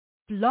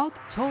Blog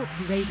Talk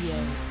Radio.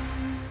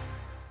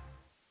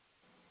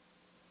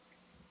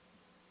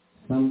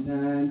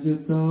 Sometimes your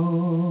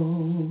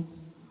thoughts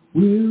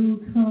will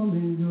come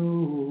and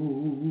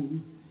go.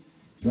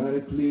 Try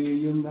to clear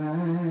your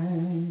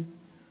mind,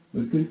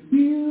 but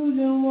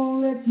confusion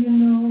won't let you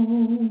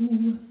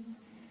know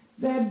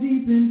that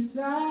deep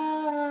inside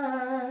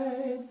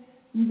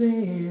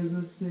there's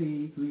a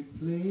sacred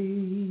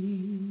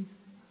place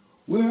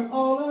where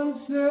all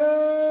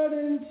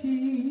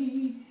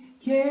uncertainty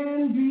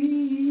can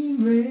be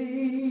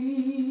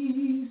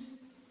erased.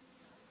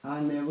 I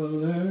never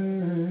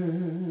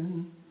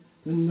learned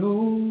to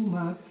know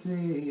myself,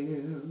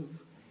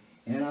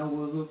 and I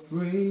was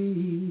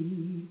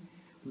afraid.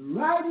 But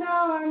right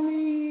now I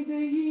need to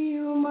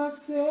heal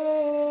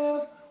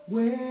myself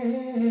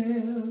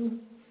well,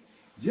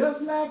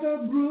 just like a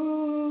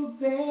brook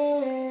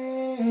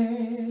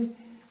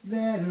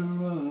that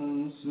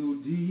runs so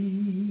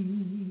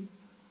deep.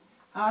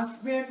 I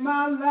spent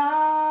my life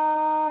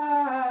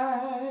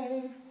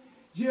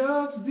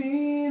just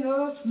being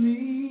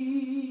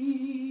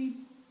asleep.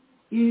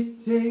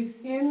 It takes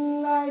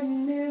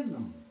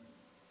Enlightenism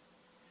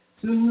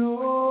to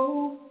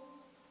know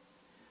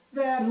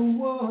that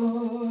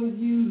what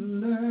you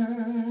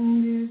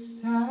learn is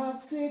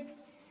toxic.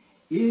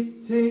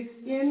 It takes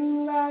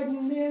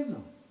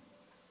Enlightenism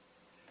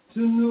to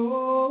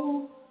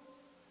know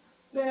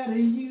that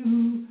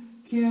you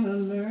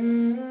can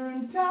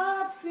learn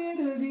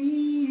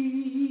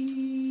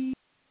toxicity.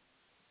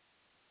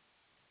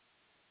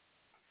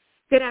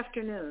 Good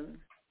afternoon,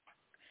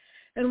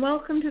 and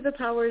welcome to the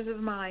Powers of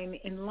Mind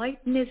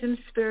Enlightenism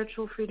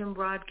Spiritual Freedom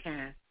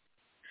Broadcast.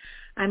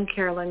 I'm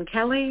Carolyn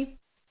Kelly,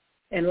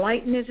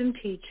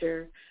 Enlightenism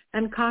teacher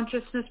and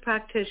consciousness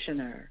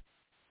practitioner,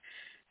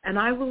 and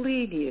I will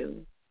lead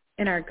you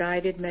in our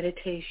guided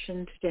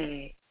meditation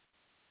today.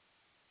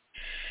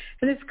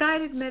 And this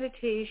guided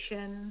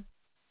meditation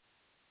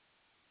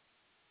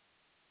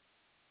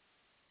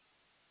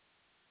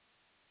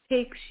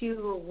takes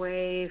you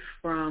away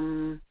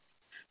from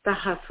the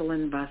hustle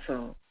and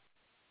bustle,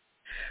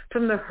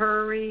 from the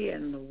hurry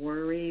and the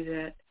worry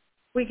that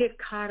we get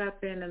caught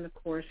up in the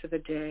course of a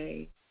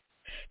day,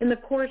 in the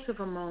course of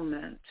a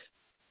moment,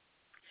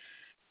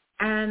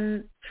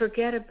 and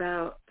forget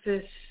about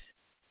this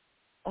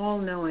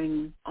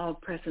all-knowing,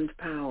 all-present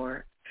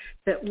power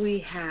that we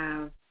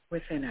have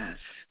within us.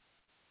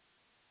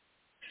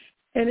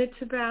 And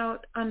it's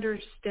about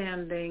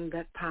understanding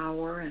that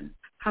power and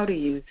how to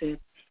use it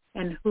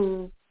and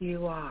who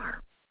you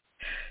are.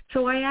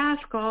 So I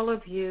ask all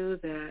of you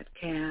that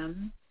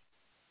can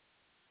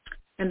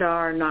and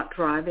are not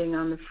driving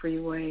on the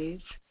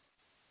freeways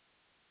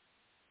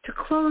to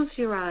close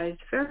your eyes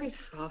very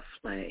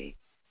softly,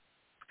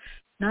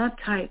 not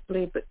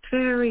tightly, but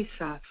very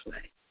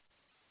softly,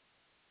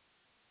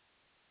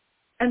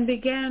 and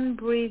begin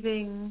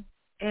breathing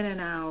in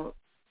and out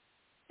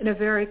in a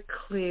very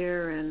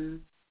clear and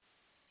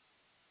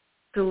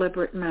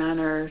deliberate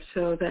manner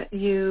so that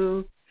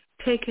you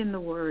take in the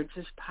words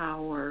as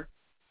power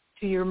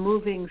to your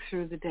moving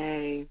through the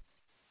day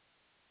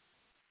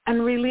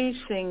and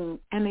releasing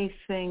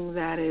anything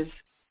that is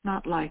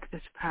not like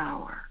this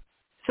power.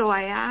 So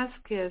I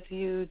ask as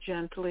you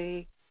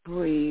gently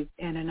breathe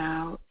in and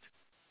out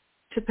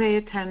to pay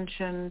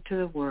attention to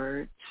the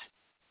words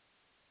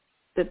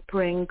that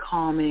bring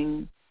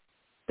calming,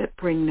 that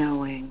bring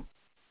knowing.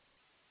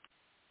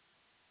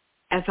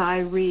 As I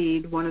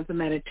read one of the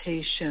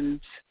meditations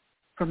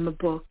from the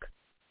book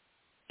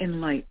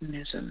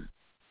Enlightenism.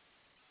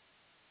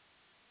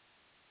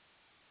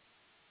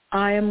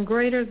 I am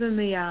greater than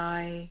the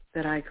I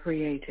that I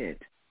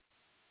created.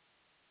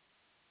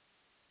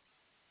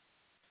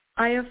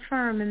 I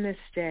affirm in this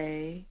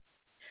day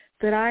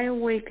that I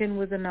awaken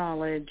with the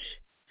knowledge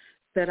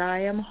that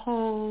I am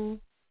whole,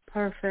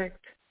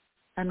 perfect,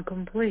 and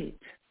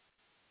complete.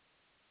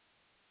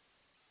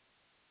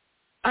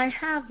 I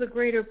have the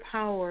greater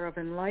power of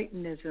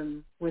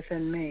Enlightenism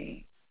within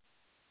me.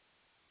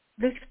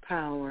 This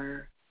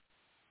power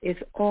is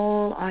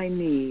all I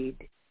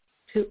need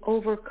to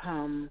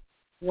overcome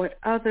what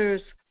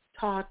others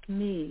taught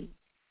me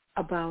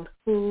about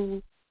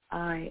who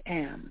I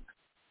am.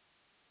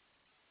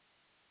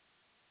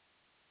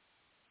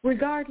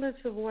 Regardless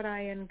of what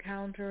I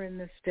encounter in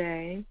this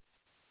day,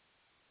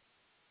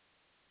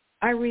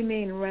 I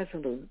remain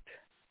resolute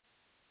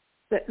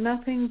that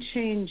nothing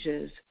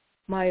changes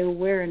my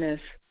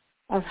awareness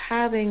of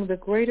having the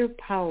greater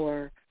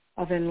power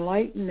of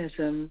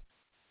Enlightenism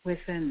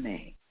within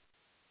me.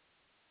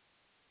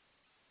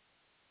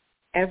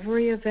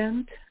 Every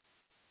event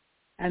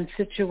and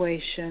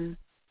situation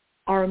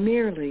are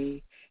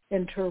merely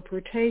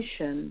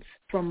interpretations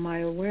from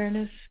my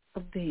awareness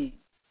of being.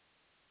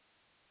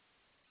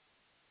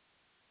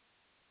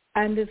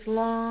 And as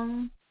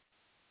long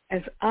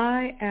as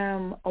I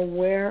am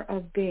aware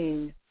of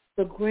being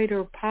the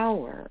greater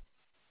power,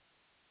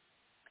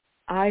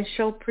 I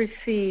shall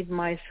perceive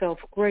myself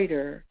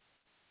greater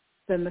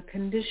than the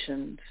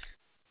conditions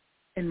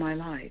in my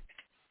life.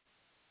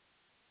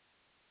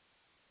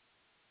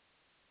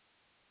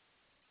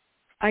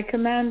 I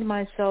command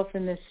myself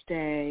in this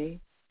day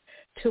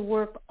to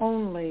work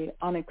only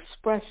on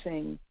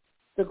expressing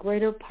the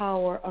greater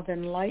power of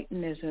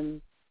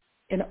Enlightenism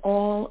in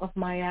all of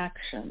my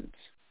actions.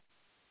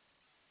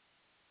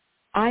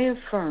 I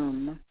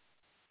affirm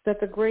that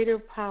the greater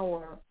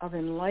power of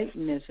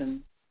Enlightenism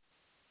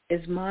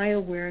is my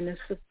awareness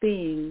of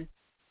being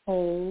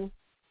whole,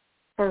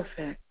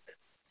 perfect,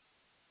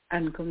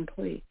 and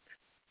complete.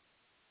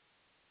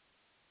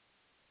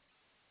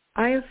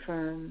 I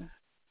affirm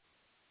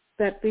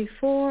that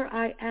before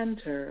I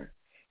enter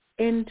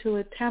into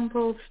a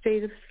temporal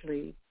state of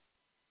sleep,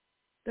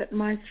 that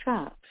my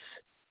thoughts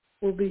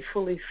will be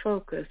fully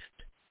focused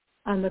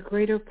on the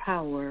greater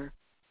power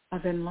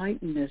of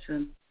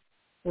Enlightenism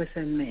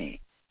within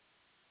me.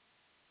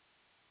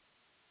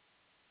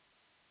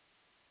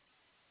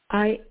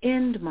 I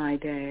end my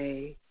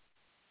day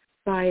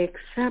by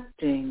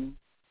accepting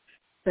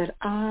that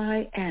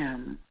I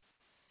am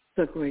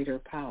the greater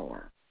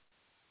power.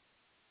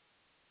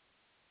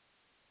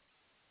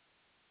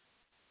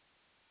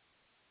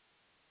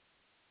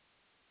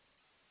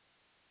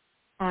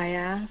 I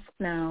ask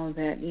now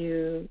that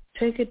you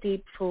take a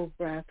deep, full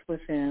breath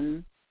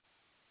within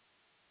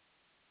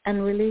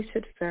and release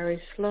it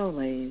very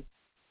slowly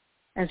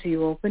as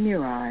you open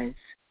your eyes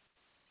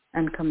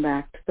and come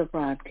back to the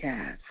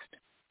broadcast.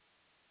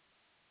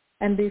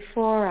 And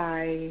before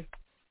I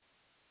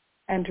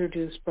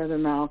introduce Brother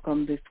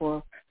Malcolm,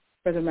 before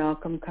Brother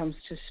Malcolm comes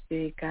to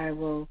speak, I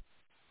will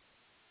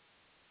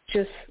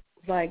just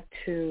like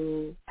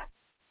to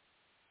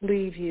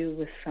leave you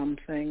with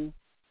something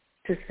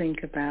to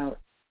think about,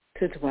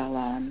 to dwell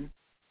on.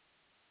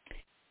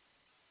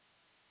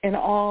 In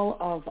all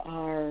of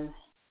our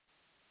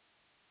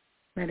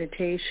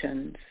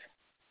meditations,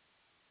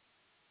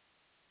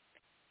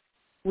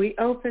 we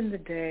open the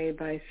day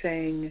by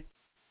saying,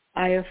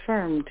 I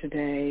affirm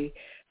today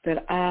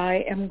that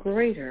I am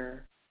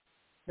greater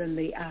than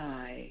the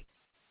I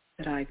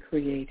that I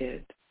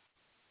created.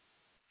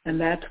 And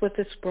that's what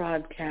this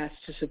broadcast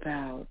is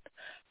about,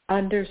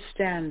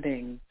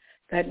 understanding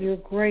that you're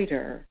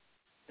greater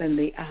than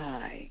the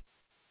I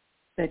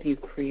that you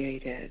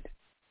created.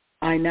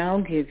 I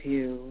now give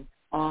you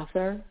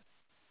author,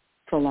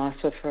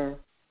 philosopher,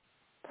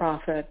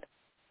 prophet,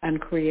 and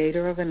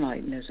creator of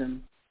Enlightenism,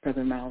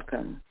 Brother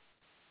Malcolm.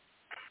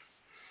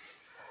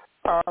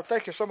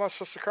 Thank you so much,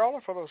 Sister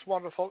Carla, for those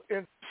wonderful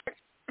insights.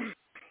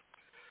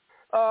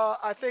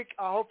 I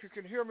hope you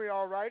can hear me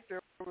all right. There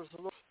was a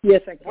little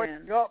yes, I can.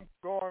 Waking up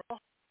going on.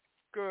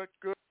 Good.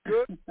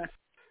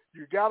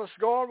 You got us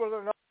going with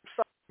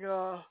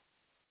another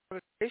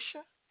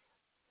meditation.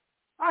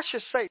 I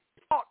should say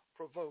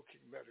thought-provoking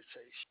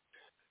meditation.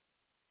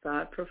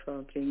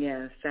 Thought-provoking,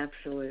 yes,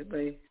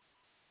 absolutely.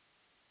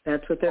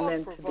 That's what they're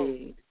meant to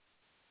be.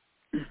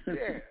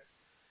 Yeah.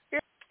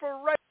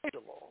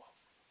 Inspirational.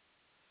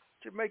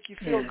 To make you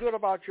feel good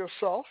about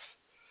yourself.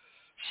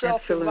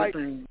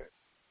 Self-enlightenment. Absolutely.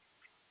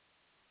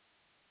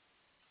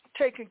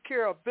 Taking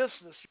care of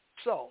business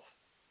yourself.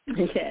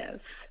 Yes.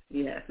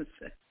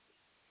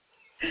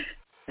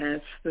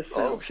 That's the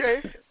self.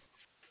 Okay.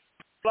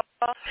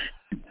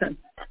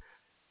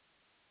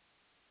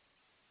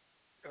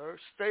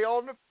 Stay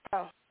on the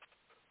path.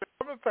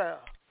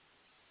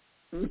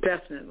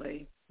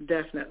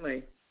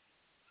 Definitely.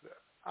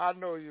 I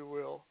know you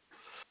will.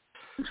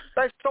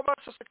 Thanks so much,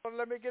 Sister Carolyn.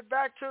 Let me get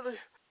back to the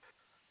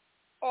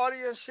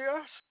audience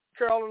here.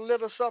 Carolyn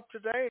lit us up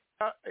today.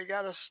 They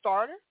got us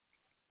started.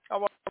 I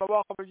want to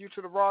welcome you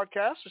to the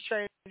broadcast, to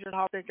changing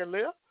how we think and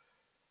live.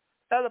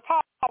 And the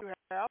power we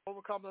have to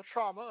overcome the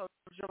trauma of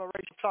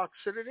generational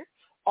toxicity.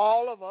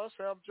 All of us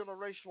have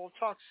generational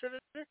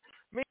toxicity,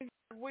 meaning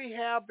that we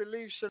have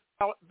beliefs and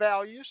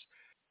values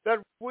that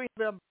we've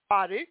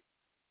embodied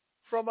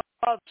from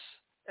others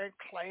and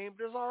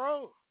claimed as our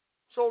own.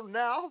 So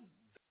now,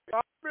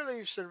 our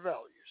beliefs and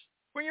values.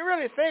 When you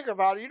really think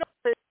about it, you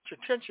don't pay much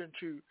attention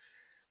to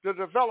the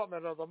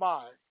development of the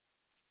mind.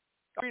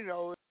 We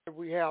know that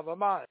we have a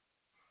mind,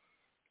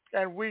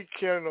 and we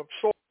can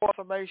absorb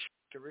information,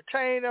 to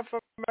retain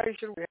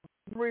information, we have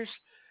memories,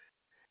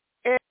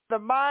 and the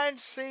mind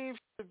seems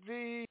to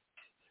be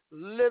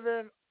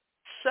living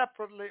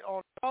separately on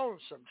its own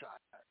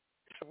sometimes.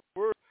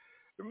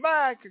 The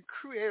mind can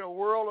create a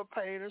world of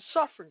pain and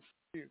suffering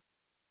for you.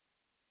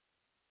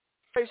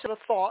 Facing the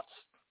thoughts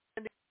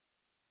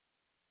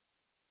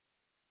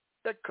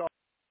that come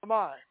to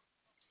mind.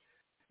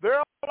 There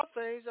are a lot of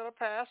things that are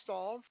passed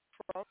on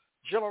from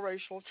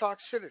generational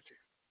toxicity.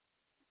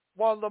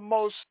 One of the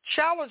most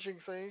challenging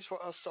things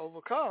for us to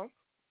overcome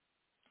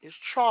is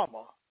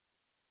trauma.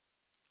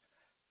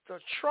 The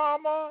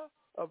trauma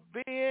of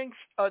being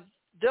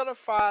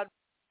identified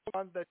with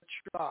one that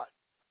you're not.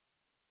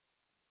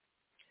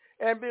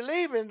 And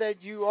believing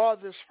that you are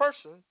this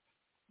person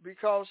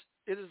because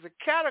it is a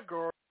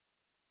category.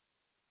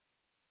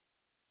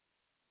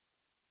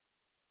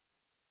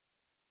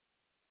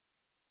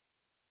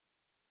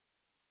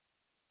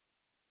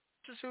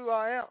 This is who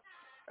I am.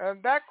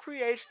 And that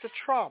creates the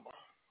trauma.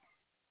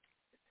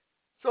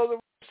 So that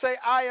we say,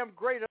 I am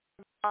greater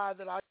than I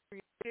that I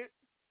created.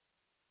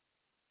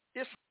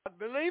 It's not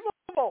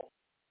believable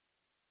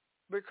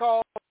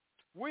because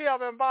we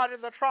have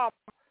embodied the trauma,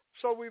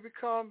 so we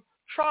become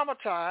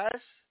traumatized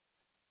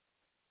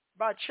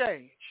by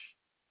change,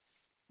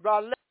 by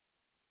lack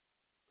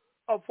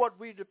of what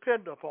we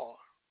depend upon.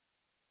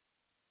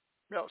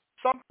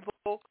 Some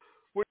people,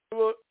 when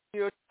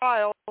you're a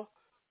child,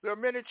 there are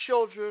many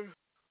children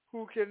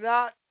who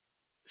cannot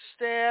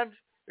stand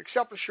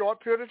except a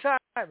short period of time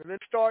and then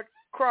start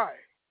crying.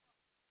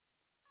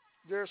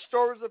 There are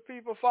stories of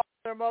people following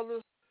their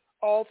mothers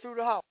all through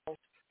the house.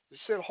 They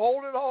said,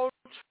 hold it on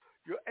to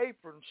your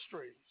apron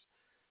strings.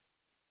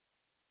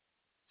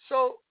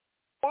 So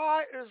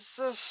why is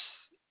this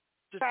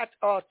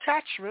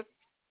attachment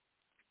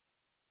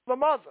to the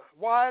mother?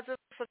 Why is this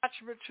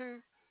attachment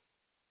to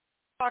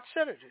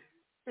toxicity?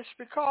 It's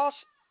because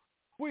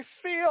we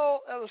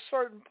feel at a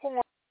certain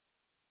point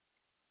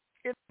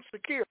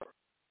insecure.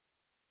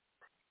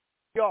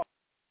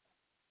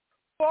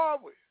 Who are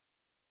we?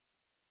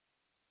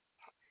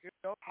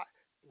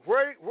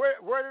 Where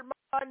did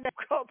my name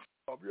come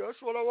from?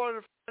 That's what I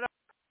wanted to find out.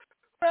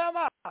 Where am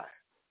I?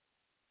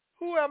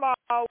 Who am I?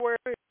 Where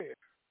am I?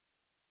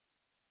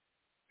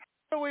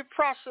 How do we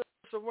process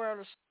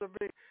awareness to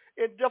be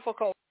in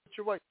difficult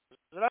situations?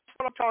 And that's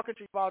what I'm talking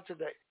to you about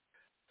today.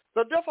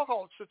 The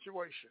difficult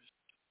situations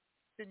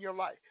in your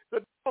life,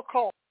 the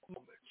difficult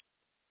moments.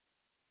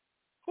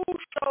 Who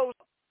shows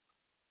up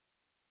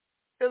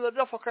in the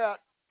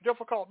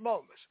difficult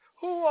moments?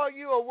 Who are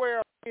you aware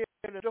of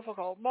in the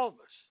difficult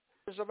moments?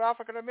 There's of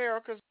African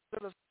Americans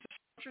in this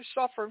country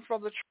suffering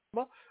from the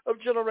trauma of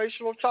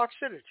generational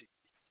toxicity.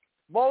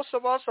 Most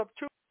of us are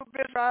too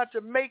busy trying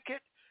to make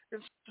it in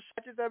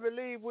society that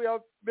believe we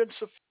have been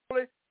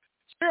severely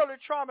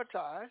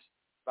traumatized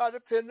by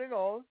depending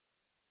on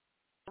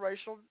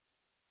generational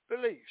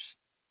beliefs,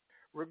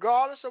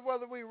 regardless of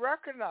whether we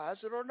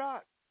recognize it or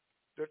not.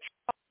 The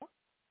trauma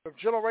of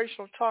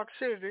generational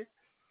toxicity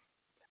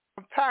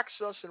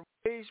impacts us in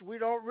ways we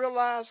don't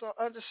realize or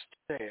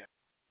understand.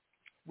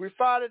 We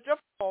find it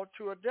difficult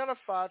to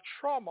identify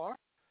trauma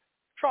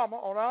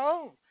on our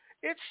own.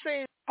 It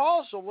seems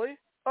causally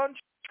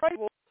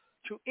untraceable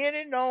to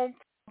any known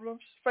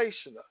problems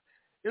facing us.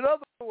 In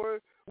other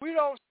words, we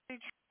don't see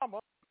trauma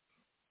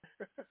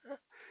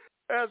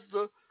as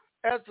the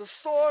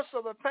source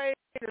of the pain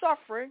and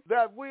suffering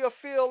that we are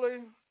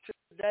feeling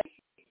today.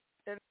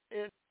 And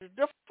in the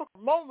difficult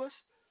moments,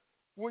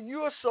 when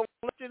you are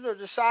selecting or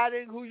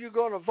deciding who you're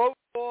going to vote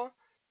for,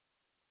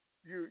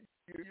 you're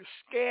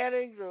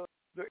scanning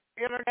the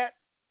internet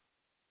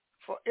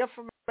for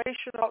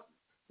information about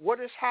what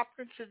is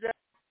happening today.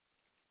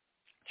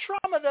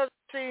 Trauma doesn't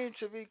seem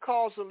to be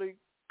causally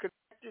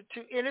connected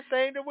to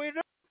anything that we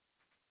do.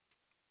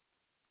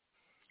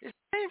 It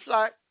seems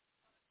like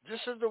this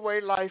is the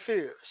way life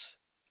is.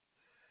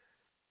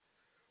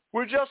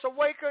 We just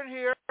awakened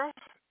here,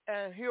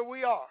 and here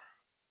we are.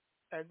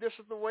 And this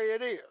is the way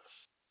it is.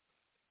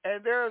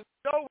 And there is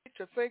no way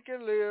to think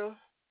and live.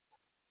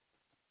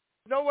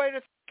 No way to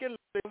think and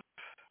live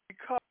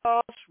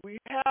because we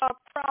have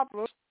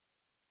problems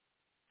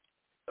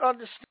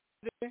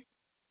understanding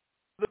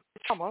the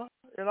trauma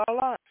in our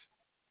lives.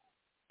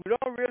 We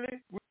don't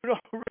really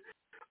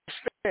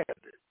understand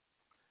it.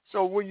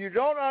 So when you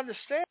don't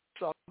understand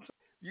something,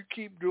 you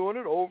keep doing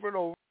it over and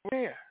over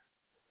again.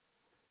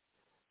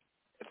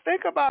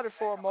 Think about it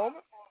for a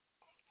moment.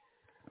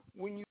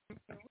 When you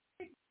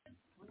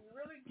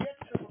really get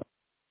to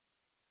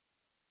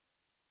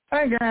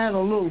I think I had a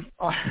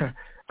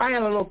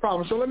little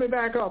problem. So let me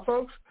back up,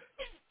 folks.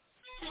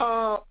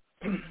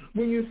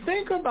 When you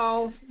think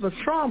about the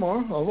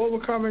trauma of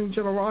overcoming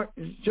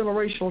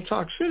generational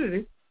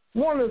toxicity,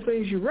 one of the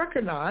things you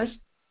recognize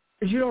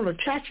is you don't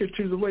attach it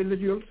to the way that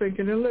you're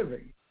thinking and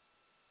living.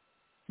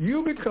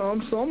 You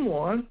become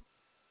someone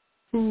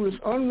who is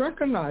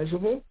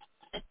unrecognizable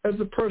as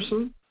the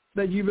person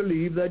that you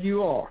believe that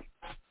you are.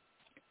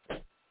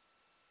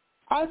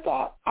 I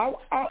thought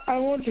I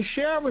want to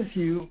share with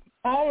you,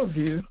 all of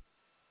you,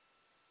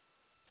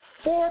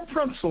 4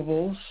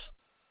 principles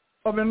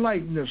of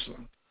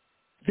Enlightenism.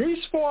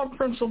 These 4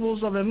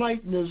 principles of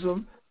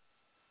Enlightenism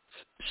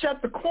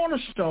set the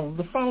cornerstone,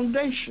 the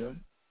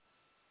foundation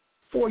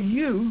for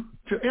you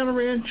to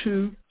enter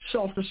into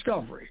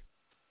self-discovery.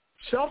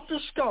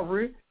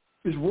 Self-discovery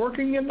is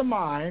working in the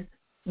mind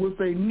with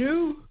a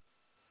new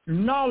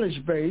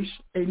knowledge base,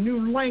 a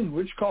new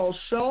language called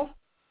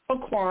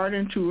self-acquired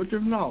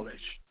intuitive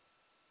knowledge.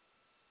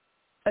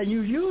 And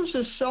you use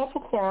this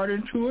self-acquired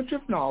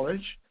intuitive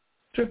knowledge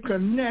to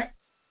connect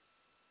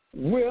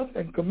with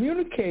and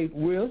communicate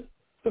with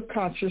the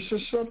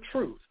consciousness of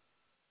truth.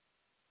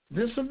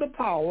 This is the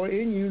power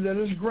in you that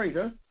is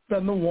greater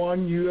than the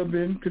one you have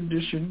been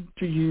conditioned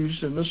to use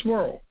in this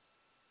world.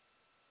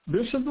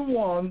 This is the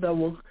one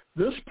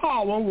this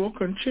power will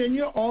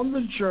continue on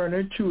the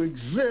journey to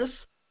exist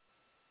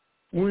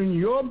when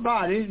your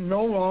body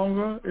no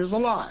longer is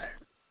alive.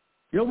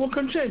 It will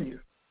continue.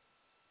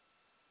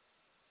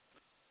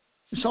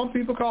 Some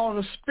people call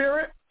it a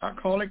spirit. I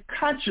call it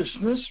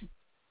consciousness,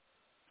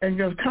 and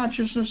the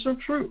consciousness of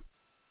truth.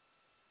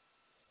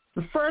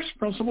 The first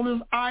principle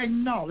is I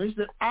acknowledge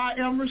that I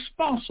am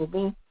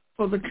responsible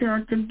for the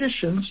current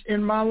conditions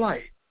in my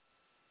life.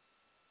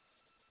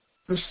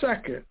 The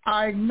second,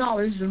 I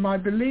acknowledge that my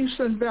beliefs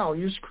and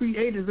values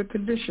created the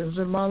conditions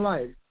in my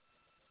life.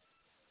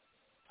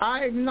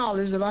 I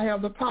acknowledge that I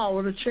have the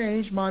power to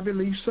change my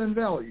beliefs and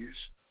values.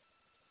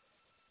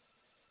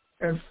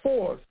 And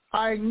fourth,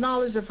 I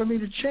acknowledge that for me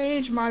to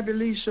change my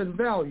beliefs and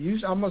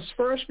values, I must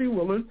first be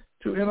willing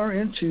to enter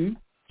into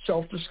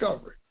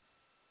self-discovery.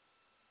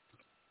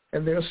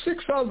 And there are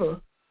 6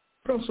 other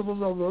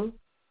principles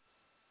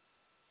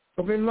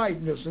of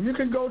Enlightenism. You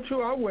can go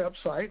to our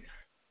website,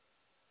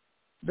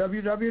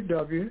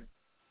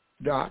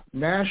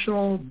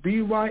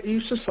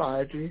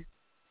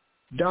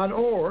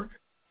 www.nationalbyesociety.org,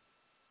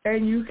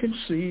 and you can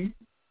see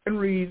and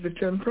read the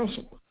 10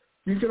 principles.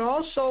 You can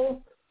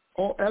also,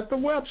 at the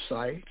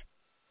website,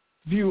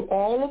 view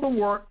all of the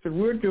work that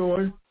we're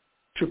doing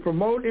to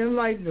promote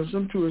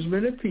Enlightenism to as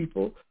many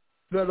people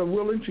that are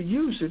willing to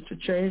use it to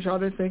change how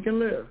they think and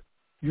live.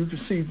 You can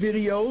see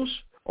videos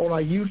on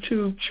our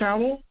YouTube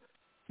channel.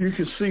 You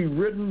can see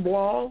written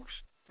blogs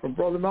from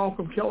Brother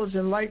Malcolm Kelly's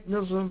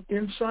Enlightenism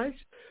Insights.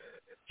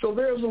 So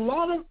there's a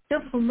lot of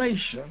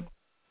information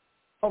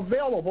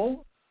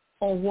available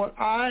on what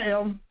I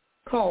am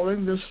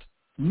calling this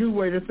new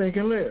way to think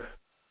and live.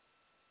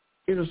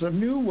 It is a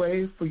new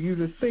way for you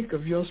to think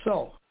of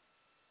yourself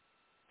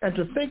and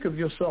to think of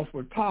yourself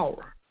with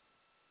power.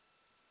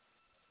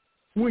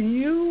 When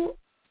you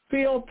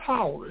feel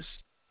powerless,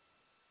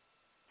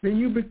 then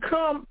you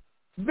become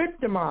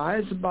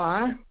victimized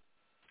by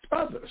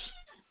others.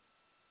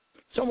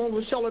 Someone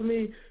was telling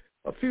me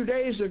a few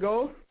days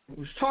ago,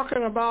 was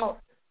talking about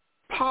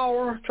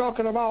power,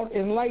 talking about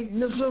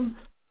Enlightenism,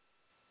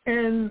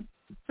 and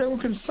they were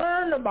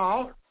concerned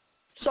about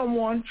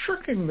someone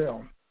tricking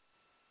them.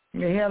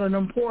 They had an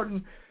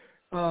important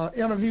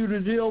interview to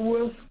deal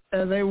with,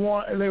 and they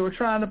were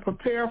trying to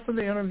prepare for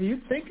the interview,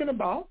 thinking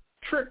about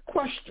trick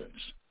questions.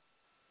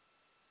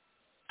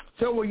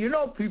 So, well, you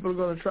know people are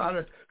going to try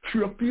to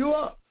trip you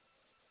up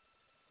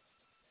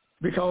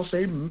because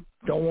they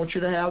don't want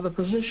you to have the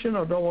position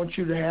or don't want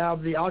you to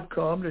have the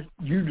outcome that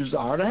you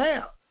desire to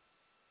have.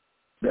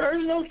 There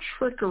is no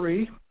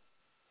trickery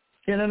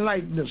in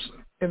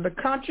Enlightenism. In the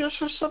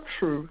consciousness of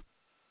truth,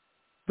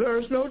 there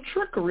is no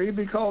trickery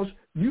because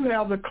you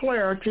have the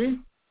clarity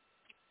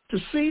to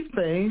see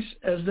things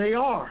as they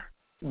are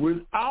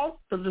without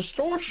the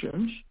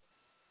distortions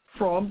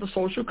from the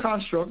social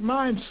construct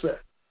mindset.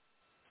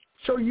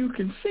 So you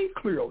can see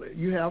clearly,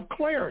 you have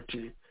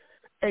clarity,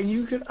 and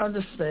you can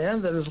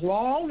understand that as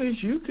long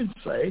as you can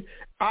say,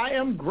 I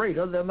am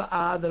greater than the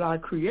I that I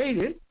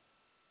created,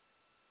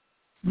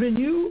 then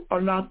you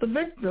are not the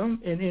victim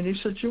in any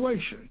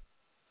situation.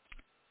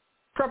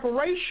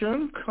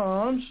 Preparation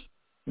comes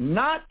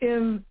not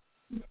in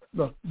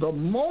the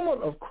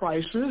moment of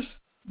crisis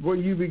where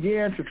you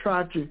began to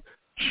try to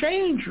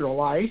change your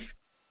life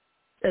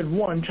at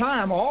one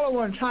time, all at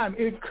one time.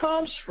 It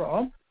comes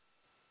from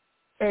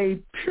a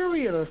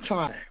period of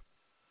time.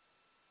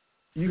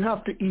 You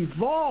have to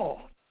evolve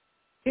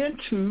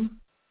into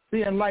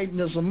the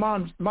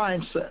Enlightenism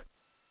mindset.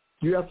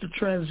 You have to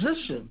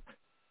transition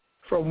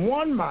from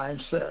one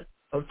mindset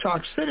of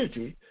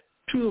toxicity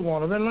to the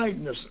one of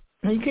Enlightenism.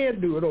 And you can't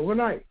do it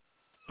overnight.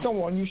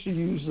 Someone used to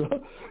use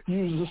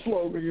the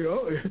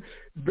slogan,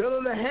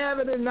 better to have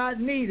it and not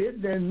need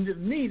it than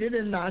need it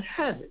and not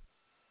have it.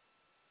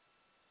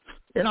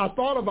 And I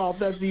thought about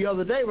that the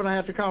other day when I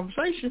had the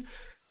conversation.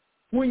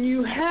 When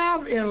you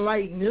have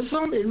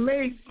Enlightenism,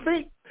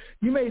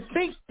 you may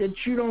think that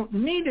you don't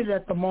need it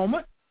at the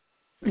moment,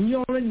 and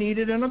you only need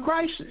it in a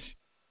crisis.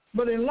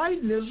 But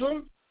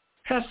Enlightenism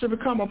has to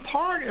become a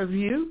part of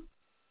you,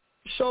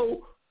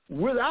 so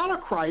without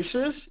a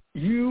crisis,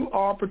 you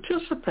are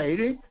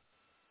participating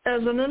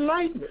as an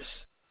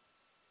Enlightenist.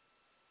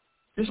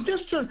 It's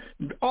just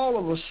all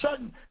of a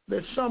sudden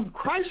that some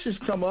crisis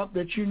come up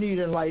that you need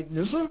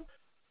Enlightenism.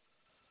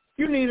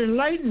 You need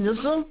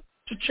Enlightenism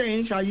to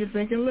change how you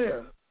think and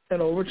live,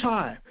 and over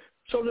time.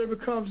 So that it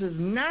becomes as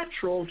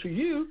natural to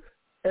you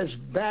as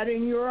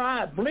batting your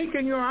eye,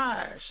 blinking your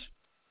eyes.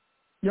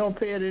 You don't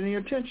pay it any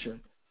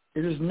attention.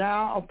 It is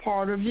now a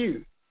part of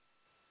you.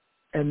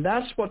 And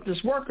that's what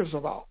this work is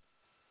about.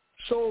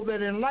 So that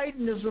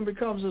Enlightenism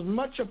becomes as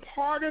much a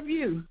part of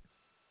you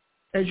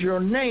as your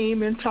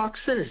name in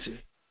toxicity,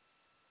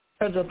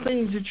 as the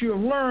things that you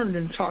have learned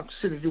in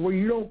toxicity, where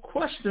you don't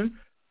question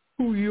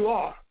who you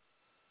are.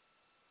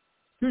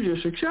 You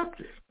just accept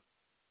it.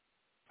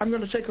 I'm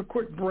going to take a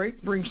quick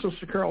break, bring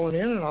Sister Carolyn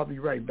in, and I'll be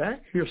right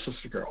back. Here's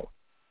Sister Carolyn.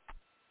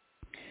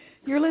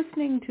 You're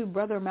listening to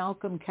Brother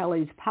Malcolm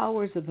Kelly's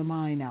Powers of the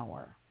Mind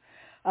Hour,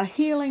 a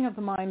Healing of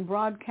the Mind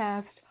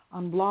broadcast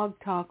on Blog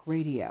Talk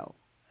Radio.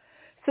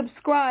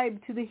 Subscribe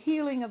to the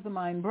Healing of the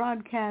Mind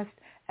broadcast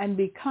and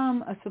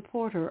become a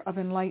supporter of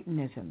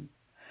Enlightenism.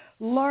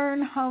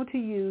 Learn how to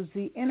use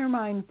the inner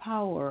mind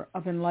power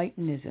of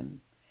Enlightenism.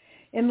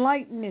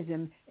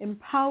 Enlightenism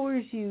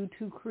empowers you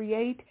to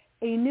create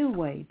a new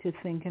way to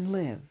think and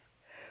live.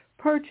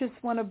 Purchase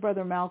one of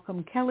Brother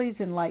Malcolm Kelly's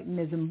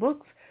Enlightenism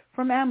books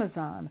from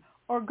Amazon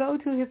or go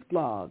to his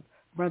blog,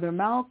 Brother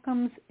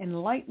Malcolm's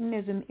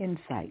Enlightenism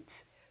Insights.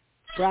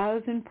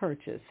 Browse and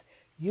purchase.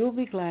 You'll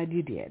be glad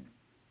you did.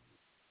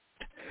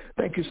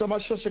 Thank you so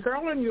much, Sister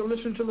Carolyn. You're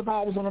listening to the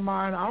Powers of the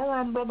Mind Hour.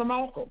 I'm Brother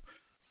Malcolm,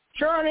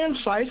 sharing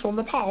insights on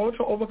the power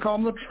to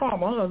overcome the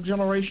trauma of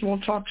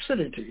generational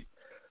toxicity,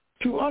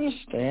 to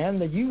understand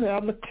that you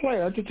have the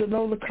clarity to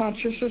know the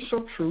consciousness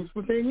of truth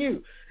within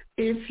you,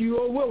 if you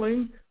are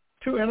willing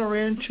to enter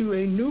into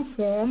a new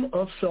form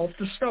of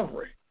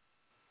self-discovery.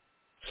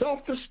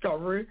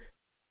 Self-discovery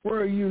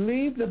where you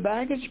leave the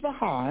baggage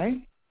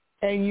behind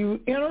and you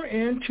enter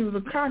into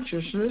the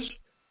consciousness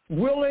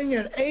willing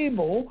and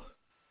able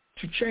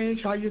to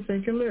change how you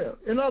think and live.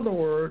 In other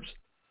words,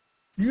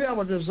 you have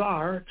a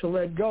desire to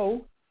let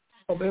go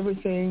of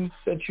everything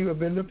that you have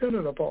been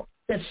dependent upon.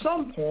 At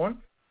some point,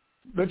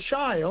 the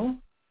child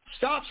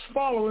stops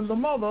following the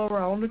mother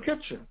around the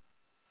kitchen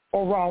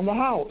or around the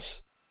house,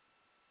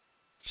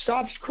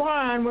 stops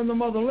crying when the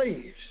mother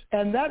leaves,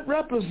 and that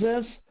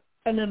represents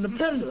an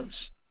independence,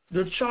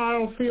 the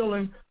child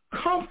feeling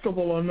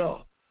comfortable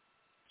enough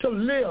to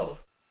live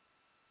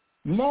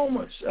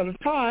moments at a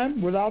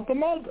time without the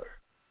mother.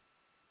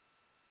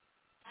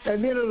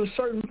 And then at a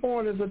certain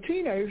point as a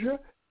teenager,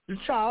 the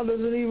child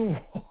doesn't even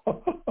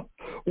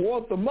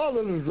want the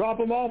mother to drop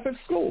him off at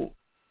school.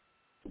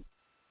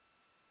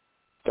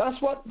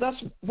 That's what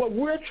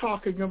we're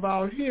talking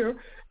about here.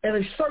 At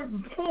a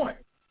certain point,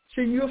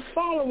 see, you're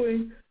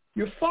following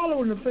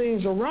the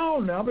things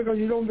around now because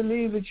you don't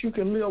believe that you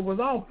can live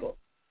without them.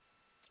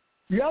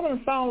 You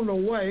haven't found a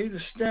way to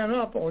stand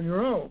up on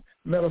your own,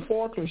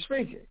 metaphorically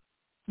speaking.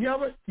 You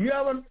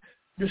haven't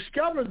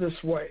discovered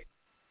this way.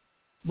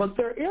 But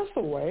there is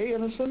a way,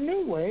 and it's a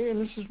new way,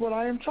 and this is what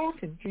I am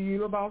talking to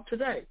you about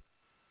today.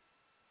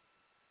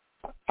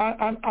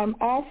 I'm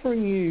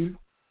offering you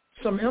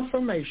some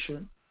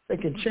information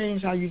that can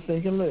change how you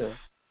think and live.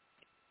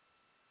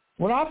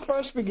 When I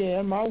first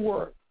began my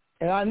work,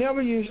 and I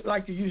never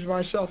like to use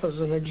myself as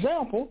an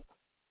example,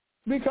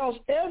 because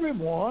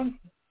everyone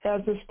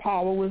has this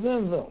power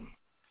within them.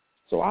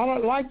 So I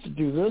don't like to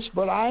do this,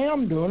 but I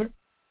am doing it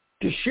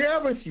to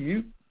share with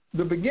you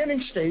the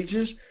beginning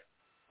stages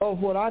of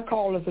what I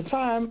called at the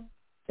time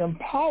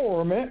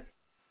empowerment,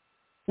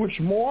 which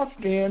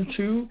evolved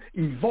into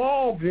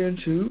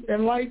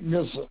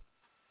Enlightenism.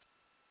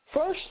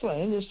 First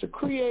thing is to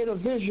create a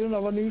vision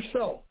of a new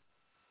self.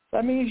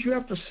 That means you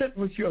have to sit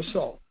with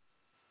yourself.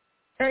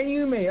 And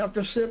you may have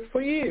to sit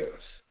for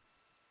years.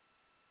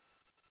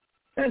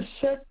 And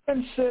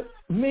sit,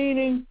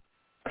 meaning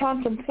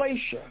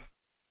contemplation,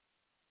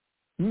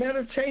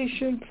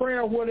 meditation,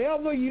 prayer,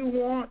 whatever you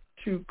want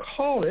to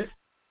call it,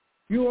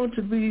 you want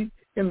to be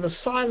in the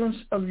silence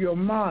of your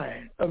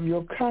mind, of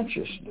your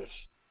consciousness,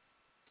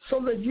 so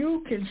that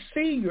you can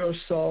see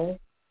yourself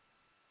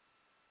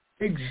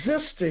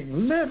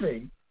existing,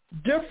 living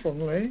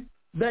differently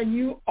than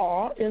you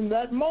are in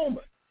that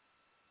moment.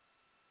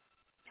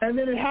 And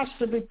then it has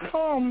to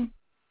become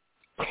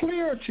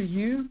clear to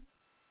you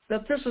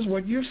that this is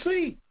what you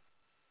see.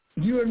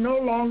 You are no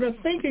longer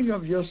thinking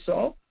of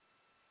yourself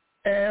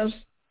as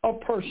a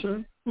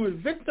person who is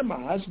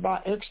victimized by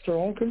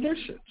external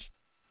conditions.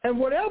 And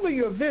whatever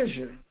your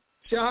vision,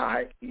 see,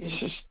 I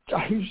used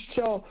to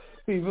tell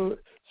people,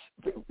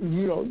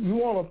 you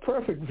want a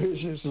perfect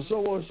vision. So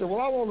someone said,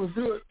 well, I want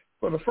to do it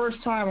for the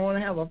first time. I want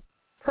to have a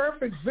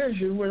perfect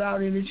vision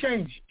without any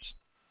changes.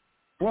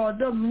 Well, it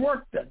doesn't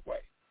work that way.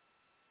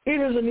 It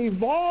is an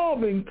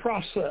evolving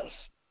process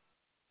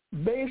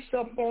based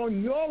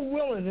upon your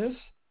willingness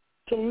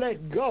to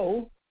let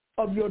go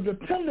of your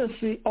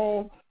dependency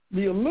on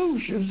the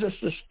illusions that's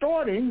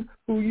distorting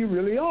who you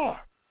really are.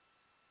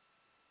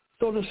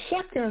 So the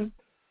second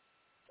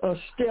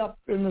step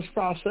in this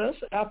process,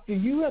 after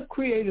you have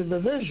created the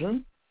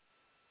vision,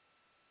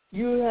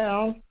 you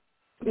have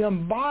to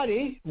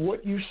embody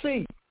what you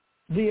see,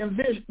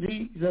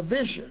 the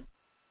vision.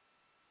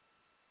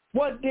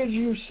 What did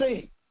you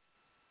see?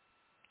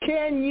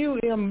 Can you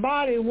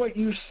embody what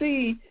you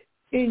see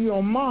in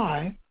your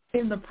mind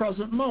in the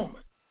present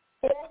moment?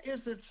 Or is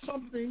it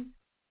something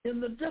in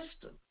the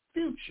distant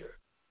future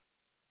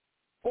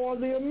or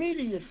the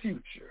immediate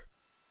future?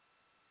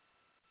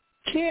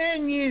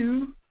 Can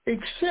you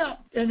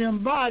accept and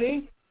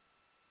embody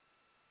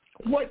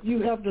what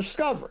you have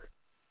discovered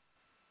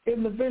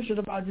in the vision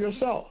about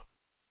yourself?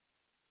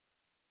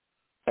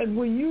 And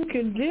when you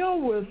can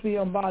deal with the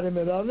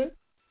embodiment of it,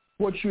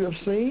 what you have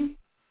seen,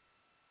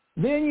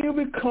 then you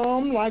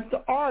become like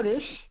the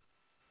artist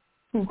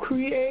who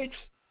creates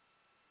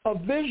a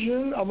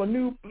vision of a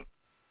new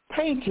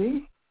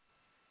painting,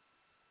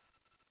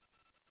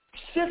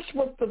 sits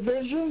with the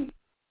vision,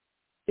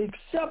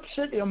 accepts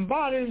it,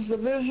 embodies the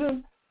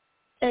vision,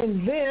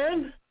 and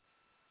then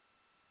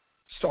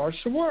starts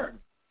to work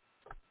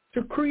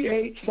to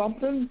create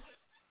something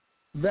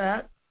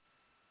that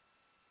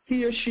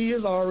he or she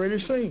has already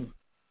seen.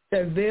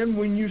 And then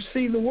when you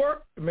see the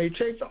work, it may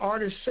take the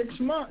artist 6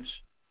 months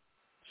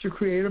to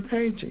create a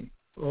painting,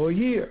 or a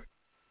year.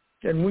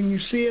 And when you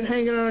see it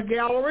hanging in a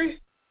gallery,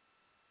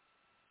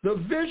 the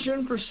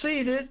vision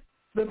preceded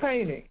the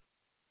painting.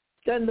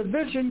 Then the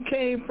vision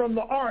came from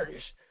the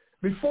artist.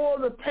 Before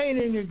the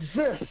painting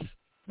exists,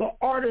 the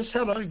artist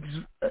had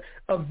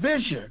a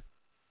vision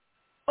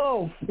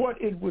of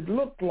what it would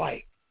look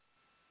like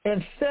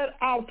and set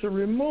out to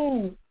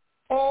remove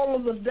all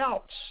of the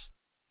doubts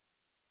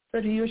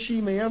that he or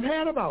she may have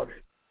had about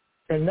it.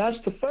 And that's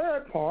the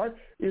third part,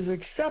 is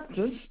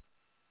acceptance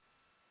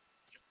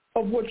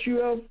of what you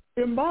have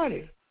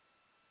embodied,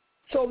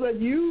 so that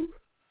you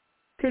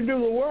can do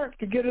the work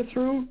to get it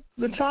through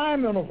the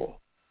time interval.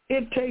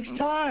 It takes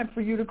time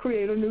for you to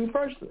create a new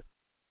person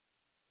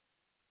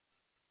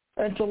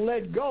and to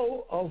let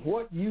go of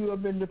what you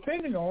have been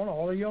depending on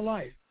all of your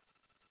life.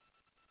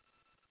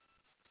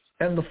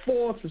 And the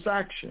fourth is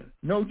action.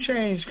 No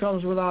change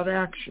comes without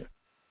action.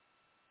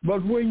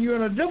 But when you're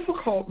in a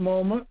difficult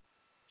moment,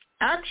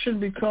 action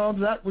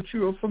becomes that which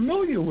you are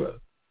familiar with.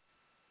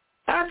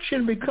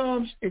 Action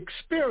becomes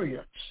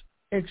experience.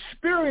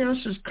 Experience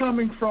is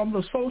coming from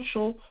the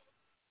social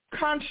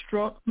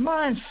construct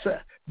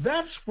mindset.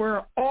 That's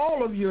where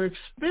all of your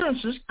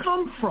experiences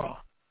come from.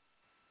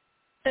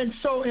 And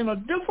so in a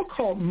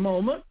difficult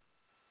moment,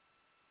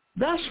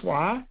 that's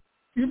why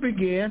you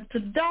begin to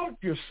doubt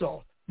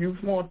yourself. You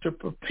want to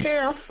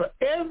prepare for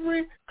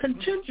every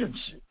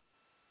contingency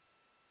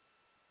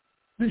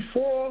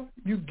before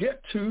you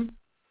get to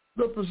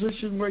the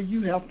position where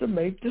you have to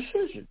make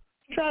decisions.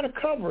 Try to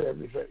cover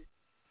everything.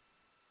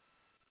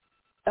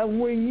 And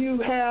when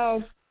you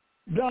have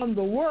done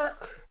the work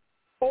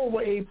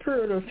over a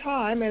period of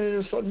time, and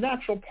it is a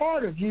natural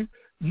part of you,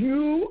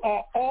 you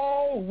are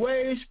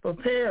always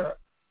prepared.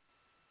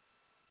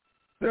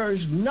 There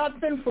is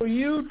nothing for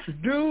you to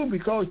do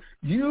because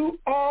you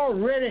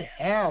already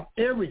have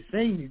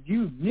everything that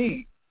you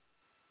need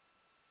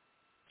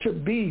to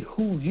be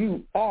who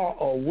you are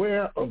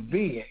aware of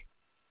being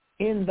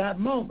in that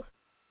moment.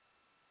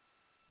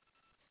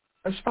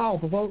 That's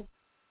powerful, folks.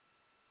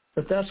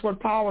 If that's what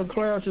power and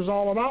clarity is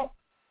all about,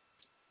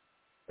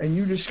 and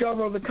you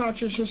discover the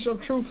consciousness of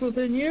truth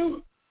within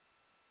you,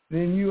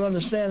 then you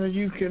understand that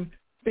you can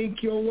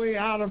think your way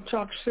out of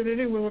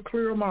toxicity with a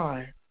clear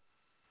mind.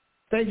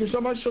 Thank you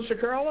so much, Sister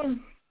Carolyn.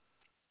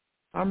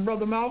 I'm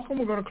Brother Malcolm.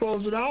 We're going to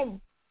close it out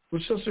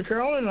with Sister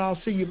Carolyn, and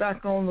I'll see you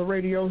back on the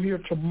radio here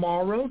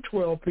tomorrow,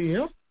 12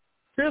 p.m.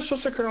 Here's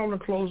Sister Carolyn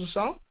to close us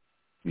out.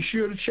 Be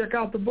sure to check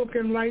out the book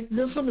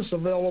Enlightenism. It's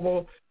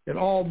available in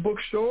all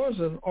bookstores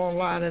and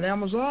online at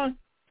Amazon.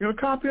 Get a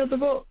copy of the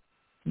book.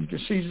 You can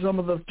see some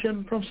of the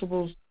 10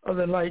 principles of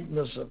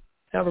Enlightenism.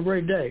 Have a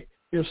great day.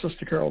 Here's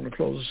Sister Carolyn to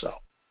close us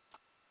out.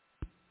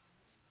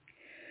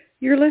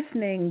 You're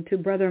listening to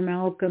Brother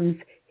Malcolm's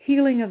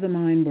Healing of the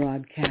Mind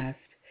broadcast.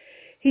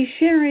 He's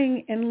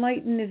sharing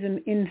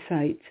Enlightenism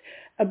insights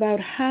about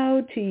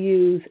how to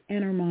use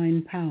inner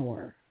mind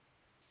power.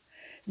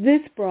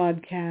 This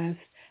broadcast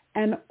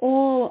and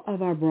all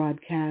of our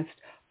broadcasts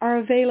are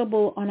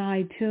available on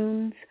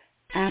iTunes,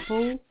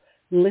 Apple,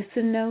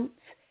 Listen Notes,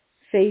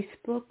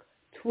 Facebook,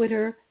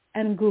 Twitter,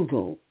 and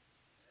Google.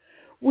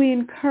 We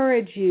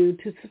encourage you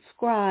to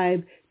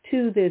subscribe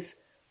to this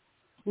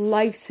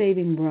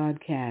life-saving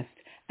broadcast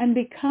and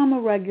become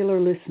a regular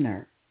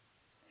listener.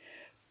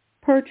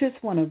 Purchase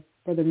one of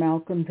Brother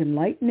Malcolm's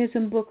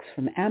Enlightenism books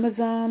from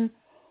Amazon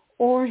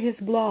or his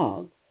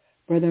blog,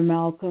 Brother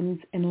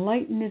Malcolm's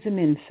Enlightenism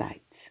Insights.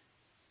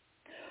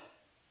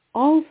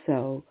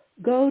 Also,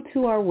 go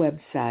to our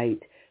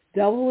website,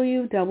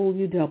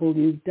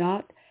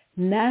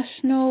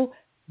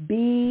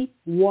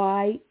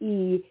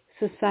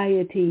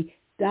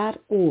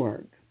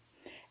 www.nationalbyesociety.org,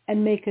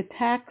 and make a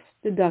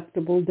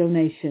tax-deductible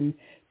donation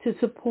to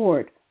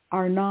support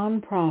our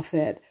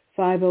nonprofit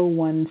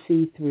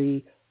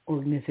 501c3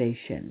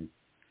 organization.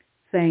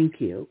 Thank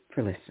you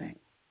for listening.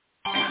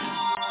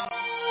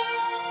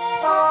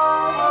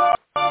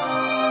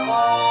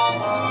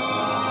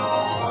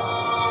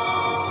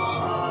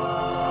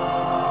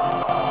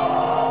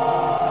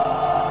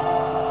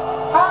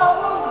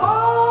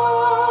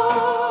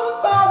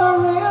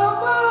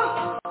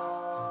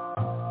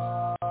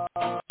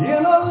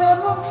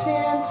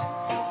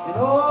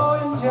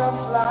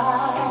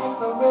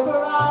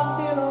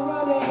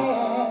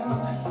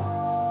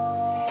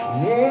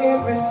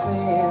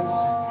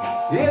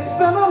 It's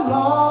been a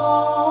long